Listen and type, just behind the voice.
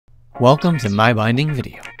Welcome to My Binding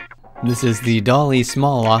Video. This is the Dahle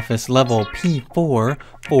Small Office Level P4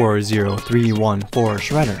 40314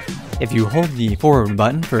 shredder. If you hold the forward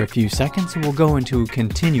button for a few seconds, it will go into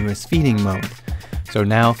continuous feeding mode. So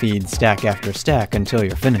now feed stack after stack until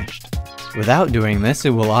you're finished. Without doing this, it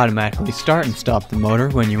will automatically start and stop the motor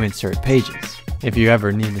when you insert pages. If you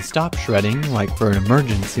ever need to stop shredding, like for an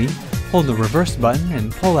emergency, hold the reverse button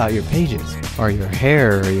and pull out your pages, or your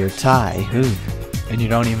hair or your tie. Ooh. And you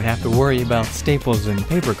don't even have to worry about staples and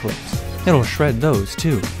paper clips. It'll shred those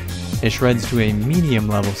too. It shreds to a medium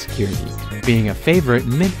level security, being a favorite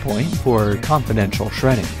midpoint for confidential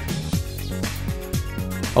shredding.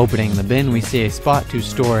 Opening the bin, we see a spot to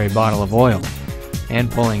store a bottle of oil. And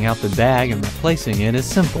pulling out the bag and replacing it is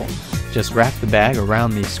simple. Just wrap the bag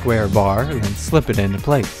around the square bar and then slip it into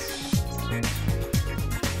place.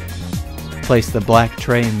 Place the black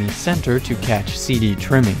tray in the center to catch CD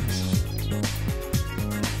trimmings.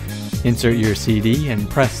 Insert your CD and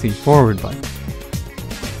press the forward button.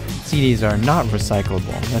 CDs are not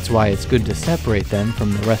recyclable, that's why it's good to separate them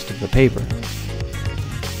from the rest of the paper.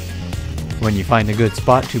 When you find a good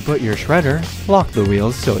spot to put your shredder, lock the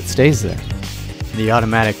wheels so it stays there. The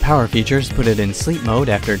automatic power features put it in sleep mode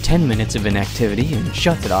after 10 minutes of inactivity and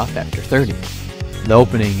shuts it off after 30. The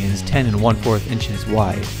opening is 10 1/4 inches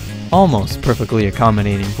wide, almost perfectly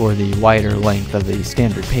accommodating for the wider length of the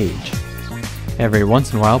standard page. Every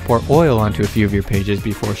once in a while, pour oil onto a few of your pages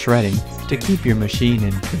before shredding to keep your machine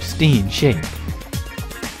in pristine shape.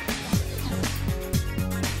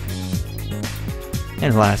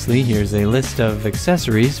 And lastly, here's a list of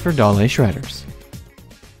accessories for Dahle shredders.